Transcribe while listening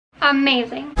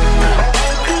amazing.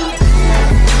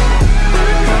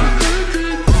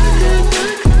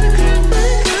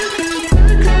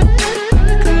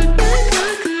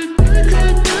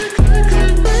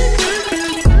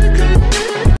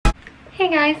 Hey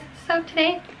guys, so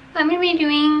today I'm going to be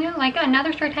doing like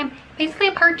another story time, basically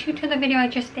a part 2 to the video I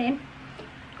just did.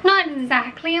 Not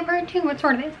exactly a part 2, but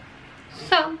sort of is.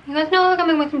 So, you guys know I've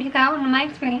been with them 2000 in my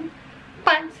experience,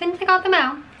 but since I got them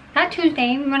out, that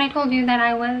Tuesday when I told you that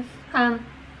I was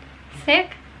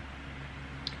sick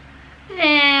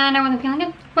and I wasn't feeling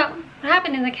good, well, what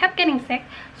happened is I kept getting sick.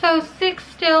 So I was sick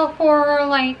still for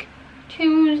like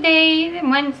Tuesday,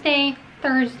 Wednesday,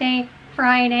 Thursday,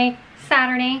 Friday,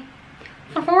 Saturday.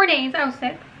 For 4 days I was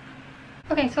sick.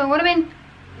 Okay, so it would have been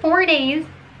 4 days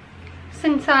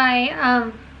since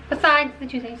I, besides the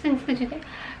Tuesday, since the Tuesday,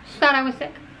 so that I was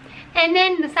sick. And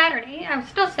then the Saturday, I was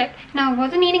still sick. Now I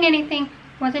wasn't eating anything,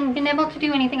 wasn't been able to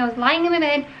do anything. I was lying in my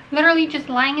bed, literally just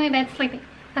lying in my bed sleeping.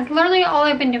 That's literally all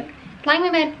I've been doing. Lying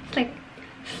in my bed, sleeping.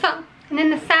 So, and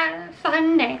then the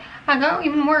Sunday, I got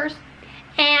even worse.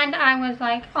 And I was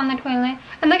like on the toilet,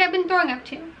 and like I've been throwing up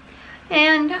too.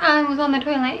 And I was on the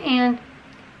toilet and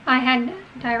I had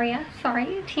diarrhea,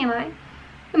 sorry, TMI.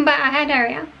 But I had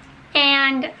diarrhea.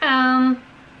 And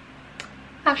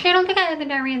actually I don't think I had the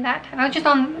diarrhea that time. I was just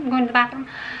going to the bathroom.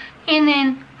 And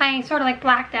then I sort of like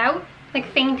blacked out, like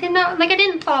fainted. No, like I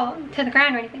didn't fall to the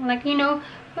ground or anything. Like, you know,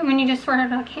 when you just sort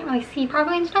of can't really see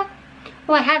properly and stuff.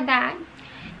 Well, I had that.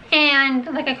 And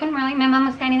like I couldn't really, my mom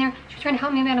was standing there. She was trying to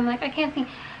help me, but I'm like, I can't see.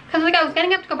 Because like I was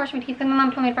getting up to go brush my teeth, and my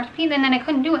mom told me to brush my teeth, and then I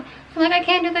couldn't do it. So I'm like, I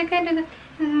can't do that, I can't do that.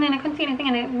 And then I couldn't see anything,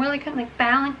 and I really couldn't like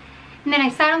balance. And then I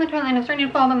sat on the toilet and I was starting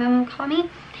to fall, but my mom called me.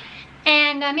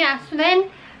 And yeah, so then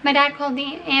my dad called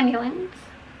the ambulance,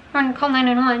 or called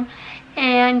 911,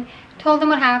 and told them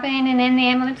what happened. And then the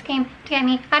ambulance came to get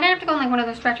me. I didn't have to go in like one of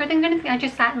those stretcher things or anything. I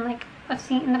just sat in like a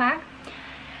seat in the back.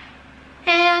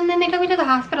 And then they took me to the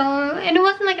hospital, and it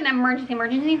wasn't like an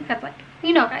emergency, because like,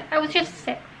 you know guys, I was just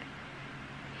sick.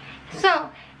 So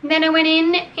then I went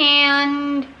in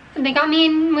and they got me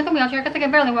in with a wheelchair because I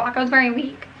could barely walk. I was very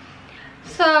weak.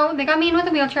 So they got me in with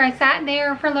a wheelchair. I sat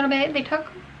there for a little bit. They took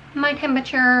my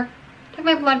temperature, took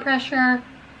my blood pressure,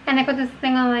 and they put this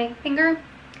thing on my finger.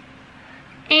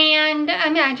 And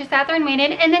yeah, I just sat there and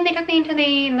waited. And then they took me into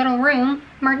the little room,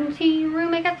 emergency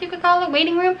room, I guess you could call it,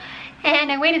 waiting room.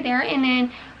 And I waited there, and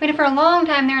then waited for a long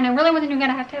time there, and I really wasn't doing good.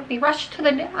 I had to be rushed to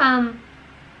the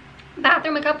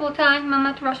bathroom a couple of times. Mom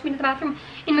had to rush me to the bathroom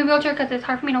in my wheelchair because it's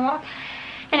hard for me to walk.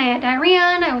 And I had diarrhea,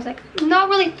 and I was like not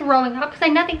really throwing up because I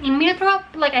had nothing in me to throw up,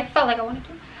 but like I felt like I wanted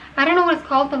to. I don't know what it's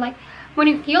called, but like when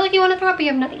you feel like you want to throw up but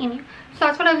you have nothing in you. So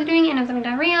that's what I was doing, and I was having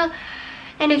diarrhea,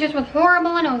 and it just was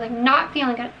horrible, and I was like not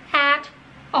feeling good at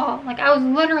all. Like I was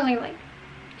literally like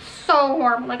so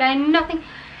horrible. Like I had nothing.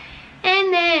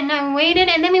 And then I waited,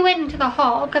 and then we went into the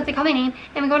hall because they called my name,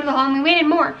 and we go to the hall and we waited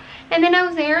more. And then I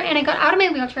was there, and I got out of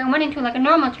my wheelchair and went into like a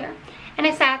normal chair. And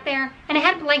I sat there, and I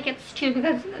had blankets too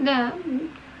because the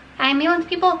ambulance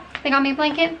people, they got me a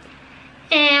blanket.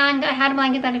 And I had a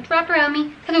blanket that had wrapped around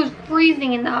me because it was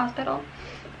freezing in the hospital.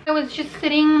 I was just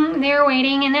sitting there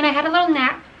waiting, and then I had a little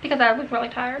nap because I was really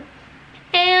tired.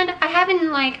 And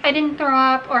I didn't throw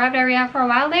up or have diarrhea for a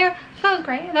while there, so that was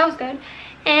great, that was good.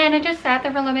 And I just sat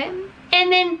there for a little bit.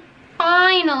 And then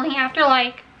finally, after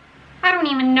like, I don't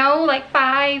even know, like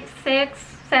 5,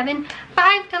 6, 7,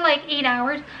 5 to like 8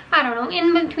 hours, I don't know,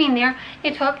 in between there,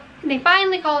 they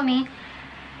finally called me,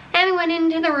 and we went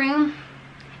into the room,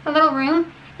 a little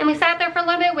room, and we sat there for a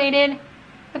little bit, waited.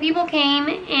 The people came,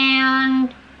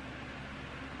 and,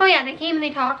 oh yeah, they came and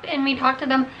they talked, and we talked to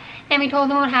them, and we told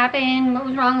them what happened, what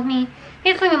was wrong with me.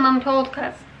 Basically my mom told,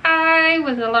 because I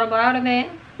was a little bit out of it.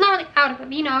 Not really out of it,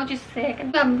 but you know, just sick.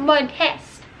 And a blood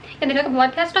test. And they took a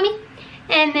blood test on me.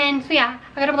 And then, so yeah,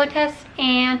 I got a blood test,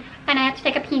 and I had to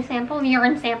take a pee sample,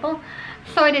 urine sample.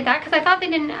 So I did that because I thought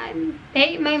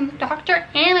my doctor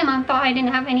and my mom thought I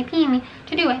didn't have any pee in me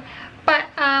to do it. But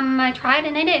I tried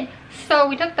and I did. So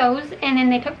we took those, and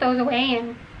then they took those away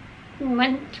and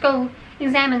went to go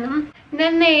examine them.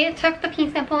 Then they took the pee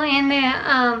sample and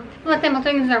the blood sample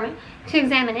to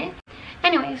examine it.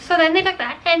 Anyway, so then they took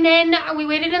that, and then we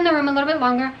waited in the room a little bit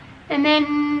longer, and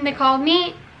then they called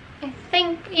me, I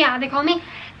think, yeah, they called me,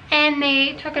 and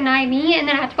they took an IV, and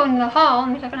then I had to go into the hall,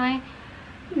 and they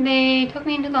took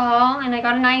me into the hall, and I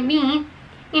got an IV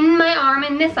in my arm,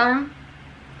 in this arm.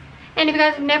 And if you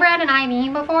guys have never had an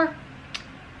IV before,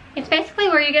 it's basically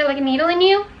where you get like a needle in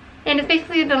you, and it's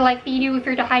basically to like feed you if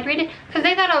you're dehydrated, because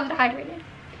they thought I was dehydrated.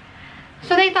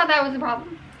 So they thought that was the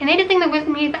problem. And they didn't think the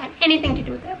wisdom teeth had anything to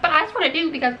do with it. But I sort of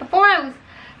do, because before I was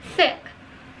sick,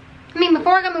 I mean,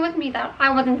 before I got my wisdom teeth out,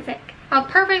 I wasn't sick. I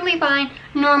was perfectly fine,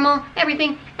 normal,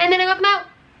 everything. And then I got them out,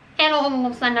 and all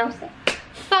of a sudden I was sick.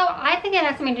 So I think it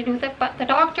has something to do with it, but the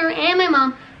doctor and my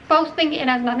mom both think it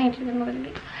has nothing to do with my wisdom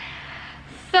teeth.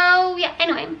 So yeah,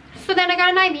 anyway. So then I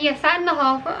got an IV. I sat in the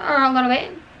hall for a little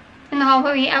bit, in the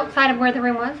hallway outside of where the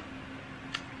room was.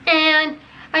 And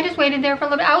I just waited there for a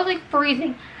little bit. I was like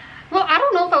freezing. Well, I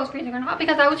don't know if I was freezing or not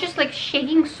because I was just like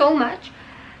shaking so much.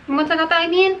 And once I got the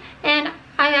IV in, and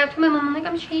I told my mom, I'm like,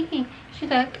 I'm shaking. She's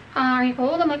like, are you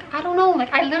cold? I'm like, I don't know.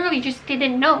 Like, I literally just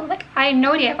didn't know. Like, I had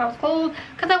no idea if I was cold.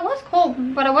 Because I was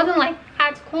cold, but I wasn't like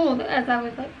as cold as I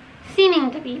was like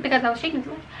seeming to be because I was shaking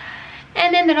so much.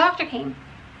 And then the doctor came.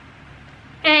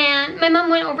 And my mom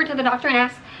went over to the doctor and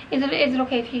asked, is it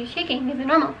okay if she's shaking? Is it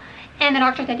normal? And the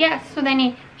doctor said yes. So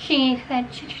then she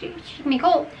said she can be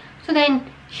cold. So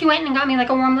then she went and got me like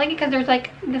a warm blanket because there's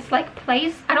like this like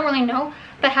place, I don't really know,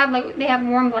 that have like, they have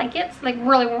warm blankets, like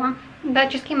really warm,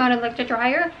 that just came out of like the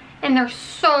dryer, and they're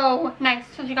so nice.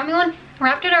 So she got me one,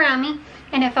 wrapped it around me,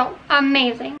 and it felt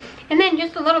amazing. And then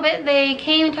just a little bit, they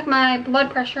came and took my blood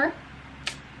pressure.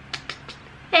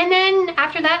 And then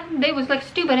after that, they was like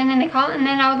stupid, and then they called, and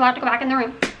then I was allowed to go back in the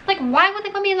room. Like, why would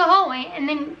they put me in the hallway, and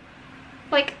then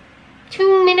like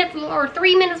 2 minutes or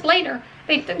 3 minutes later,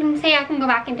 they say I can go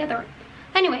back into the room.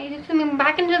 Anyway, they took me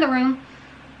back into the room,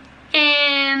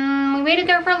 and we waited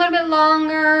there for a little bit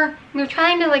longer. We were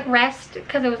trying to like rest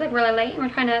because it was like really late, and we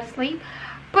were trying to sleep.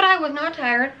 But I was not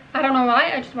tired. I don't know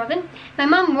why, I just wasn't. My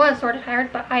mom was sort of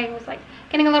tired, but I was like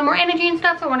getting a little more energy and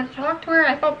stuff, so I wanted to talk to her.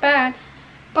 I felt bad,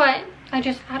 but I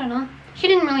don't know. She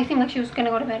didn't really seem like she was gonna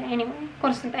go to bed anyway, go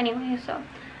to sleep anyway, so.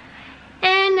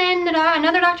 And then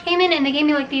another doctor came in, and they gave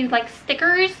me like these like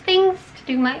stickers things to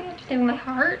do my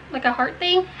heart, like a heart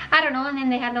thing. I don't know. And then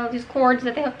they had all these cords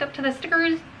that they hooked up to the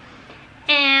stickers,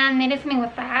 and they did something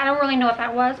with that. I don't really know what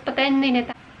that was, but then they did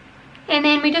that. And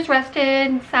then we just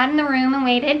rested, sat in the room and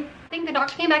waited. I think the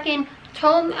doctor came back in,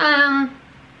 took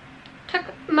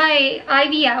my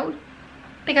IV out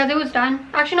because it was done.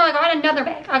 Actually, no, I got another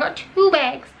bag. I got 2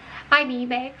 bags, IV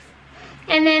bags.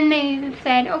 And then they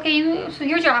said, okay, so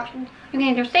here's your options. You can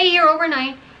either stay here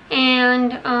overnight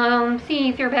and see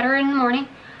if you're better in the morning,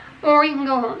 or you can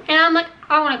go home. And I'm like,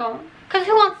 I want to go home. Because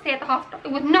who wants to stay at the hospital?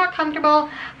 It was not comfortable.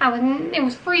 It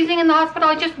was freezing in the hospital.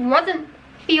 I just wasn't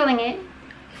feeling it.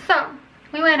 So,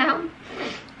 we went out.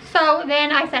 So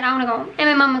then I said, I want to go home. And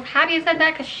my mom was happy I said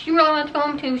that because she really wanted to go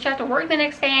home too. She had to work the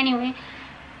next day anyway.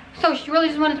 So she really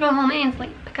just wanted to go home and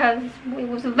sleep because it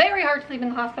was very hard to sleep in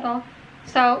the hospital.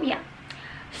 So, yeah.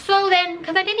 So then,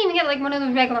 because I didn't even get like one of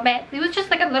those regular beds. It was just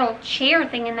like a little chair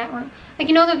thing in that room. Like,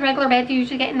 you know those regular beds you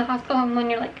usually get in the hospital when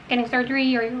you're like getting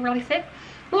surgery or you're really sick?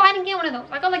 Well, I didn't get one of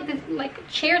those. I got like this like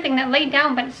chair thing that laid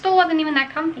down, but it still wasn't even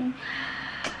that comfy.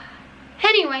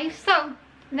 Anyway, so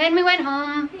then we went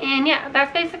home, and yeah,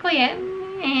 that's basically it.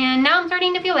 And now I'm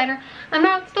starting to feel better. I'm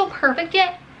not still perfect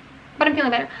yet, but I'm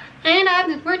feeling better. And I have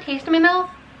this weird taste in my mouth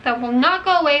that will not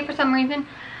go away for some reason.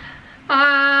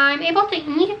 I'm able to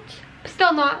eat, but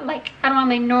still not like, I don't have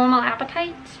my normal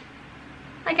appetite,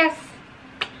 I guess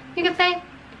you could say.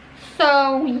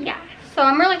 So yeah, so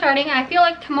I'm really starting. I feel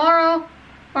like tomorrow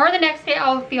or the next day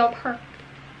I'll feel perfect.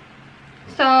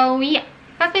 So yeah,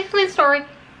 that's basically the story.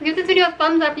 Give this video a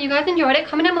thumbs up if you guys enjoyed it.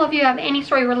 Comment down below if you have any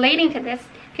story relating to this.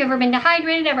 If you've ever been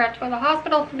dehydrated, ever had to go to the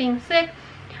hospital for being sick,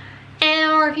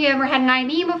 or if you ever had an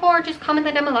IV before, just comment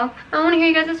that down below. I want to hear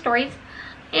you guys' stories.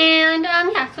 And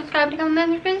yeah, subscribe to become a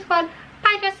member of the squad.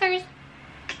 Bye, dressers.